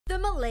the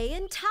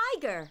Malayan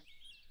tiger.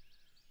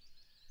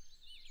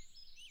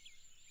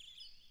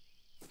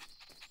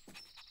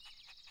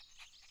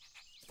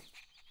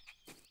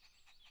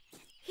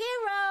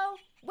 Hero,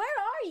 where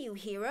are you,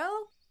 Hero?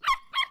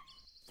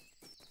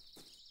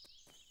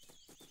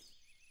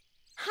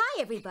 Hi,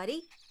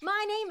 everybody.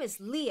 My name is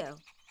Leo.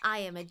 I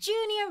am a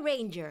junior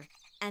ranger,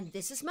 and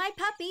this is my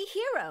puppy,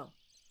 Hero.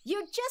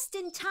 You're just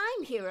in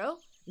time, Hero.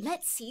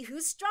 Let's see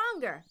who's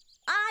stronger.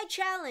 I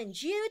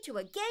challenge you to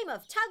a game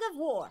of tug of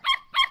war.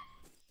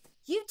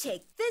 You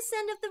take this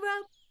end of the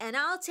rope, and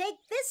I'll take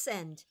this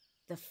end.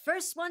 The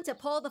first one to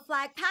pull the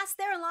flag past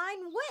their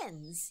line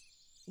wins.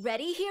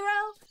 Ready,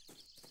 Hero?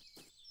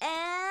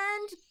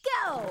 And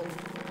go!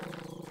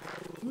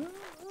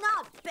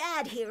 Not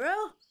bad, Hero,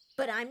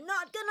 but I'm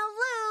not gonna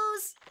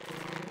lose.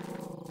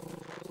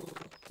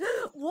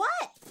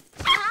 What?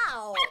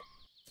 Ow!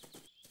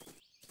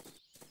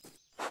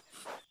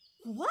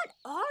 What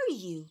are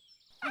you?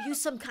 Are you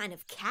some kind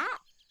of cat?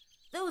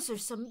 Those are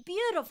some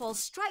beautiful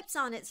stripes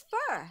on its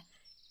fur.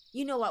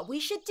 You know what we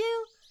should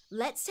do?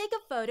 Let's take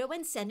a photo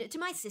and send it to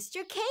my sister,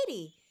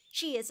 Katie.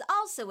 She is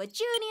also a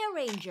junior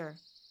ranger.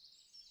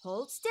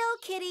 Hold still,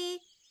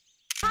 Kitty.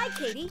 Hi,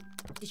 Katie.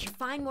 Did you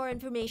find more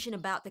information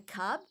about the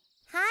cub?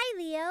 Hi,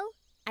 Leo.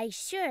 I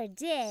sure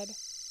did.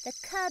 The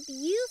cub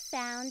you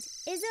found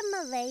is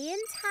a Malayan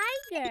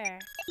tiger.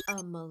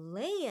 A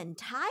Malayan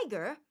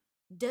tiger?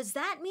 Does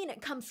that mean it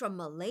comes from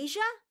Malaysia?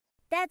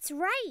 That's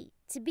right.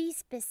 To be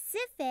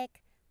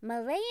specific,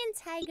 Malayan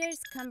tigers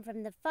come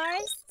from the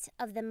forests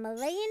of the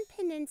Malayan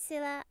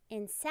Peninsula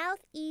in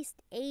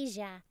Southeast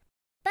Asia.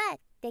 But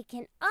they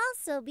can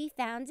also be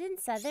found in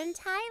southern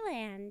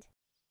Thailand.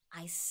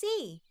 I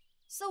see.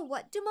 So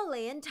what do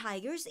Malayan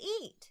tigers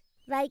eat?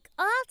 Like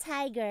all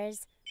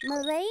tigers,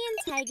 Malayan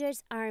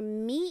tigers are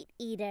meat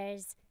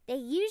eaters. They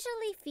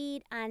usually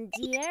feed on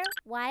deer,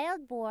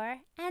 wild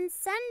boar, and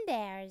sun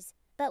bears.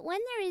 But when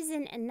there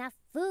isn't enough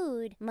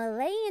food,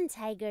 Malayan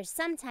tigers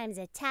sometimes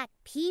attack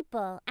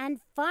people and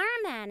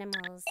farm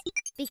animals.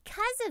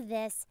 Because of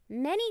this,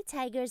 many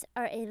tigers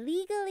are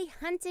illegally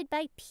hunted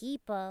by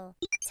people.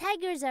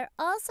 Tigers are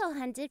also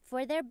hunted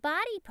for their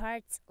body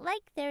parts,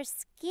 like their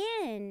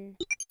skin.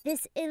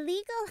 This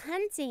illegal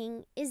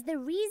hunting is the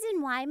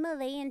reason why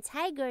Malayan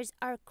tigers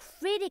are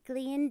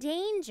critically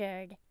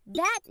endangered.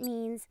 That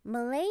means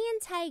Malayan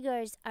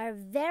tigers are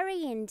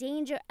very in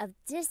danger of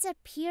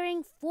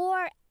disappearing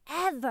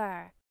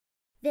forever.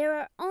 There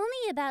are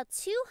only about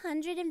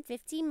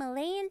 250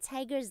 Malayan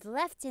tigers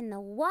left in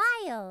the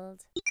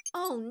wild.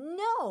 Oh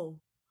no!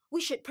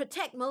 We should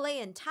protect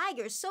Malayan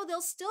tigers so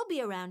they'll still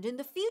be around in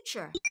the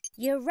future.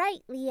 You're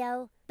right,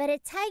 Leo. But a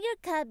tiger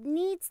cub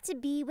needs to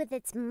be with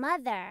its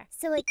mother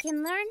so it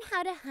can learn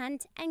how to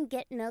hunt and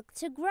get milk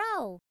to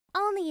grow.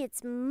 Only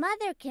its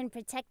mother can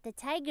protect the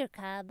tiger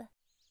cub.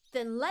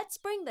 Then let's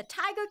bring the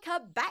tiger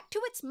cub back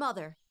to its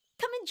mother.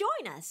 Come and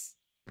join us.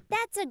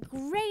 That's a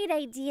great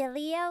idea,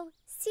 Leo.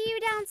 See you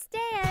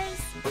downstairs.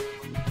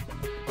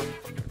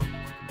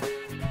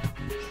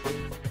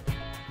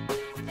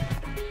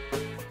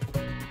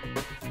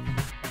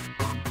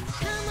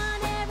 Come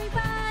on,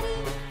 everybody,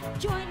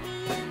 join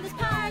me in this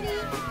party.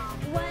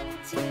 1,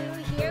 2,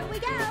 here we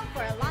go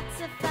for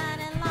lots of fun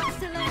and lots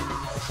to learn.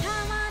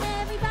 Come on,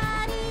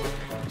 everybody,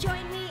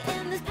 join me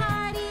in this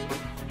party.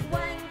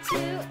 1,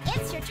 2,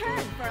 it's your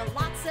turn for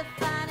lots of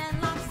fun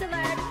and lots to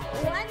learn.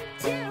 1,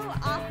 2,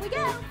 off we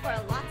go for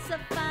lots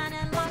of fun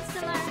and lots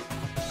to learn.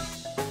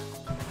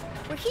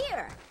 We're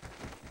here.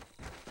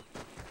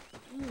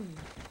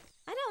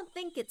 I don't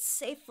think it's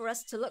safe for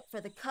us to look for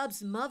the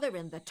cub's mother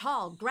in the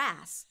tall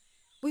grass.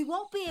 We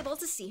won't be able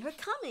to see her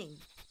coming.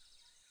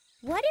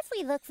 What if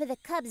we look for the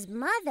cub's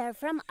mother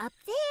from up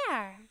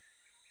there?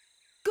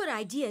 Good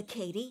idea,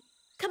 Katie.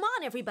 Come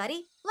on,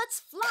 everybody.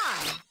 Let's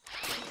fly.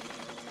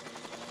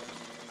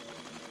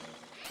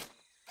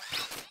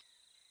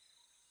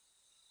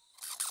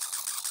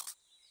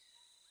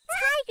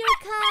 Tiger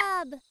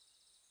cub!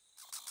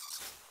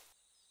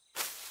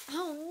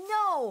 Oh,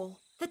 no!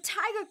 The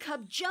tiger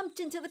cub jumped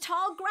into the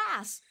tall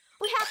grass.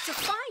 We have to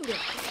find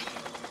it.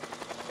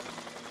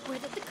 Where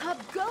did the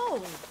cub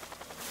go?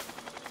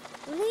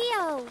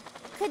 Leo,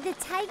 could the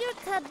tiger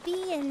cub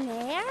be in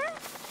there?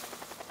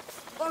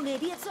 Or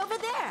maybe it's over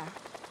there.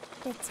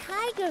 The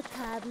tiger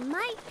cub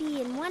might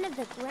be in one of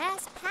the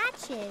grass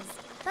patches,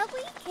 but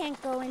we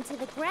can't go into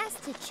the grass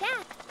to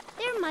check.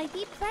 There might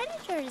be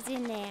predators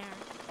in there.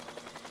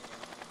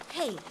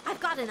 Hey, I've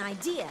got an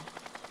idea.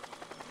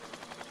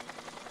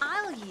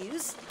 I'll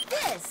use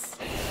this.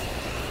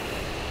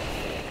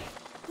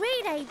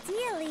 Great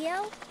idea,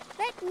 Leo.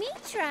 Let me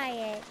try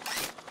it.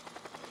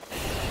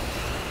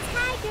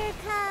 Tiger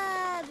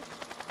cub!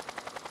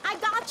 I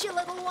got you,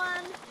 little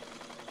one.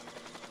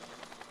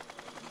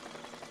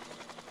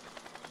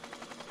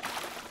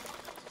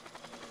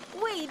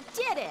 We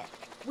did it!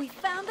 We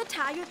found the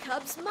tiger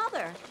cub's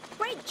mother.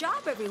 Great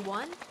job,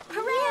 everyone.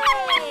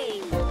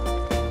 Hooray!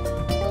 Yay!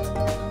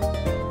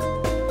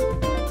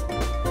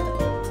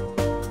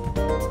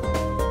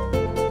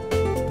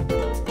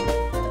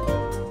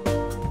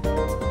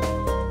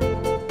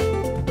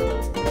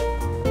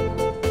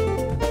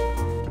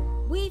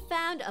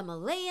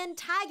 Malayan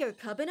tiger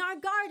cub in our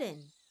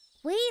garden.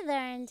 We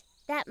learned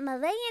that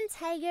Malayan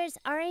tigers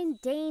are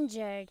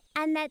endangered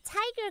and that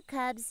tiger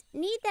cubs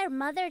need their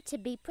mother to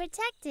be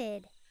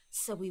protected.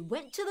 So we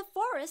went to the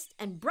forest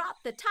and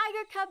brought the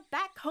tiger cub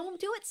back home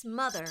to its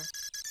mother.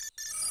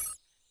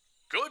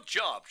 Good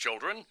job,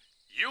 children.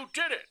 You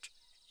did it.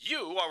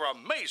 You are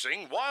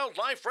amazing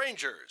wildlife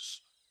rangers.